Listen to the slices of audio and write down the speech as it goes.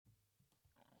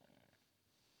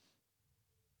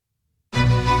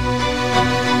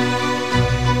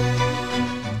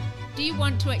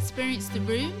Want to experience the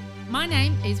room? My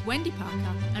name is Wendy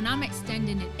Parker, and I'm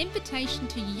extending an invitation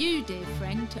to you, dear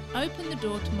friend, to open the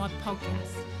door to my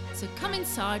podcast. So come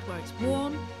inside where it's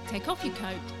warm, take off your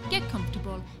coat, get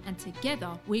comfortable, and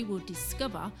together we will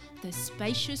discover the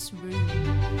spacious room.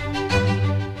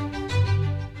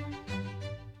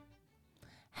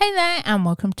 Hey there, and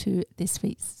welcome to this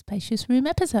week's Spacious Room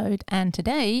episode. And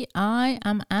today I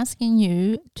am asking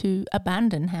you to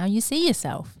abandon how you see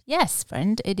yourself. Yes,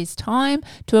 friend, it is time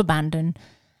to abandon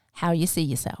how you see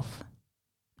yourself.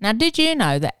 Now, did you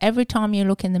know that every time you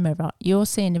look in the mirror, you're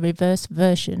seeing a reverse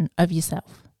version of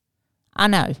yourself? I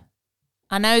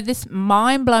know this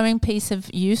mind-blowing piece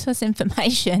of useless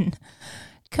information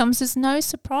comes as no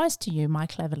surprise to you, my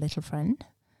clever little friend.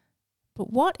 But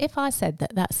what if I said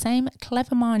that that same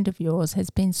clever mind of yours has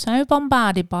been so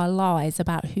bombarded by lies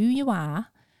about who you are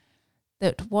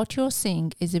that what you're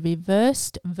seeing is a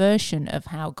reversed version of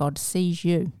how God sees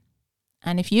you?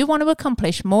 And if you want to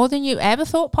accomplish more than you ever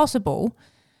thought possible,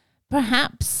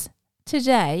 perhaps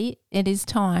today it is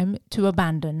time to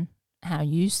abandon how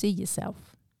you see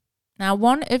yourself. Now,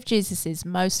 one of Jesus'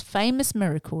 most famous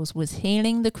miracles was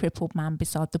healing the crippled man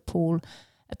beside the pool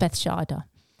of Bethsaida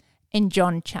in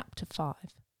John chapter 5.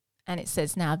 And it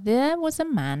says, "Now there was a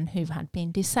man who had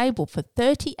been disabled for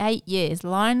 38 years,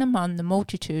 lying among the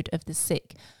multitude of the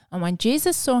sick. And when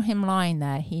Jesus saw him lying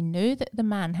there, he knew that the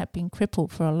man had been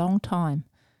crippled for a long time.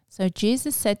 So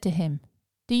Jesus said to him,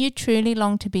 'Do you truly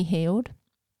long to be healed?'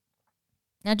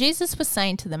 Now Jesus was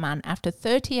saying to the man, after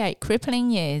 38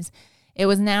 crippling years, it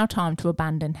was now time to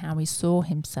abandon how he saw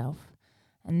himself.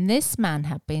 And this man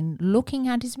had been looking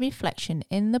at his reflection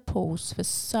in the pools for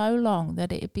so long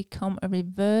that it had become a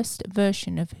reversed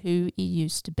version of who he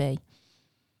used to be.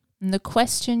 And the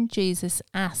question Jesus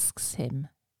asks him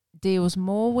deals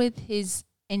more with his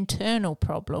internal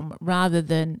problem rather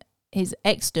than his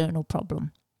external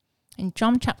problem. In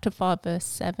John chapter 5 verse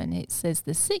 7 it says,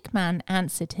 "The sick man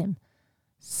answered him,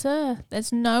 'Sir,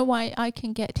 there's no way I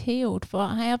can get healed, for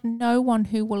I have no one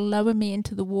who will lower me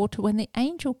into the water when the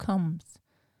angel comes.'"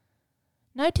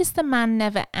 Notice the man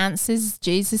never answers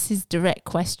Jesus' direct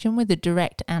question with a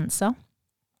direct answer.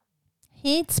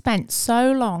 He'd spent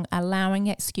so long allowing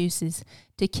excuses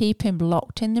to keep him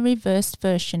locked in the reversed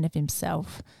version of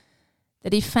himself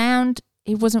that he found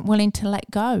he wasn't willing to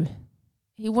let go.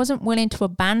 He wasn't willing to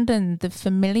abandon the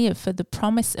familiar for the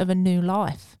promise of a new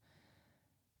life.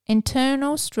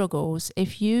 Internal struggles,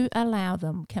 if you allow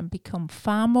them, can become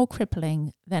far more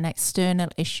crippling than external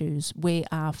issues we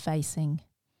are facing.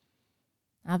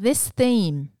 Now this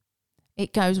theme,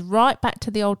 it goes right back to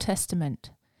the Old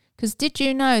Testament. Because did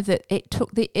you know that it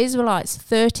took the Israelites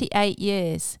 38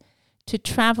 years to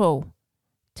travel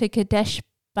to Kadesh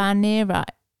Barnea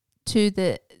to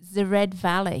the Zered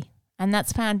Valley? And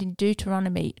that's found in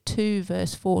Deuteronomy 2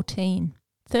 verse 14.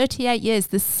 38 years,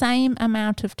 the same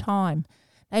amount of time.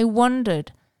 They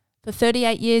wandered for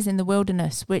 38 years in the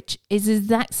wilderness, which is the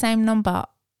exact same number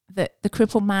that the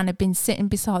crippled man had been sitting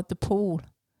beside the pool.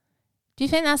 Do you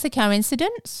think that's a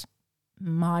coincidence?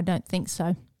 I don't think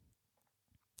so.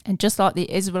 And just like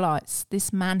the Israelites,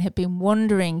 this man had been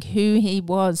wondering who he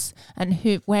was and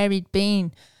where he'd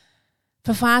been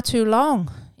for far too long.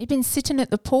 He'd been sitting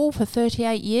at the pool for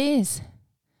 38 years.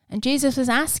 And Jesus was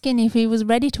asking if he was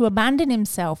ready to abandon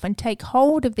himself and take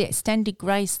hold of the extended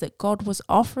grace that God was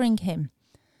offering him.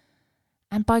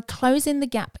 And by closing the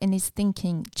gap in his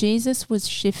thinking, Jesus was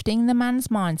shifting the man's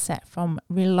mindset from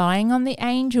relying on the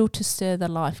angel to stir the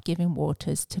life-giving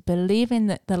waters to believing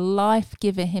that the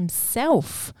life-giver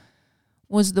himself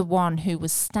was the one who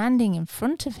was standing in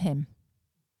front of him.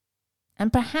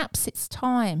 And perhaps it's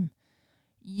time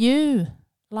you,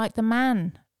 like the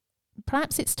man,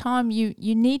 perhaps it's time you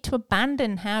need to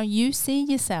abandon how you see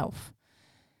yourself.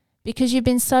 Because you've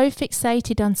been so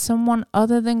fixated on someone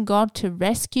other than God to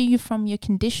rescue you from your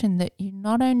condition that you've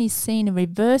not only seen a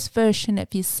reverse version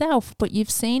of yourself, but you've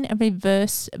seen a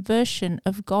reverse version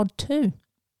of God too.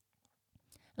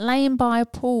 Laying by a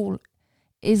pool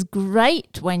is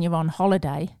great when you're on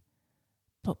holiday,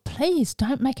 but please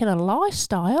don't make it a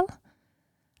lifestyle.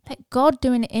 Let God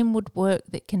do an inward work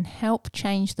that can help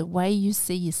change the way you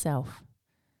see yourself.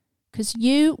 Because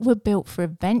you were built for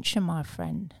adventure, my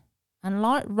friend. And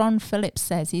like Ron Phillips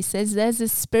says, he says there's a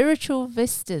spiritual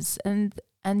vistas and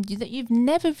that you've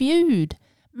never viewed,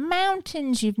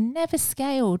 mountains you've never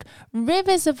scaled,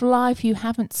 rivers of life you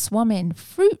haven't swum in,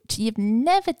 fruit you've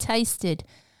never tasted,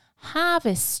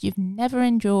 harvests you've never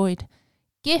enjoyed,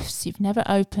 gifts you've never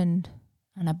opened,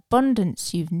 and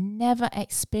abundance you've never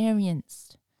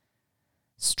experienced.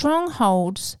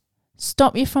 Strongholds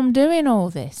stop you from doing all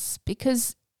this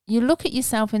because you look at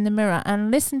yourself in the mirror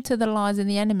and listen to the lies of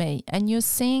the enemy, and you're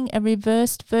seeing a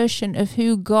reversed version of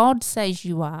who God says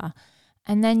you are,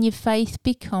 and then your faith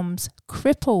becomes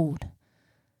crippled.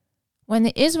 When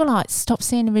the Israelites stopped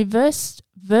seeing a reversed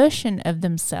version of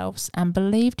themselves and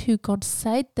believed who God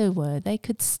said they were, they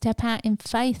could step out in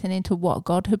faith and into what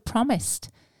God had promised.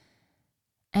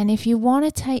 And if you want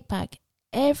to take back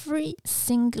every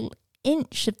single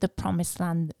inch of the promised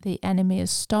land that the enemy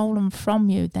has stolen from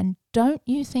you, then don't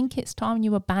you think it's time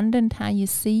you abandoned how you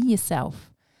see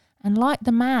yourself? And like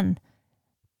the man,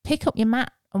 pick up your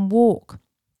mat and walk.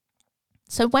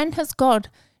 So when has God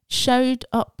showed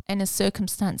up in a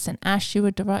circumstance and asked you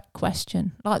a direct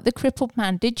question? Like the crippled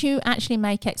man, did you actually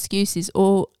make excuses,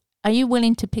 or are you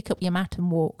willing to pick up your mat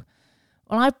and walk?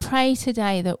 Well, I pray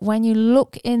today that when you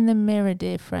look in the mirror,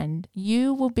 dear friend,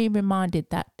 you will be reminded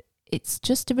that it's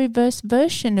just a reverse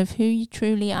version of who you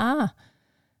truly are.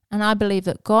 And I believe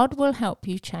that God will help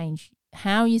you change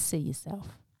how you see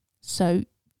yourself. So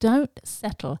don't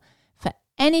settle for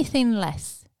anything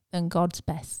less than God's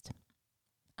best.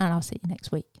 And I'll see you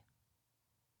next week.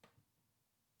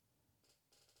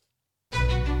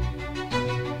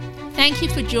 Thank you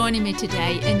for joining me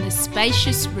today in the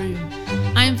spacious room.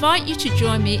 I invite you to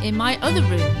join me in my other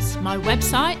rooms, my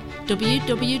website,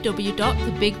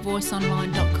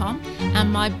 www.thebigvoiceonline.com,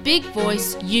 and my Big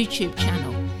Voice YouTube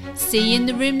channel. See you in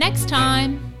the room next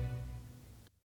time.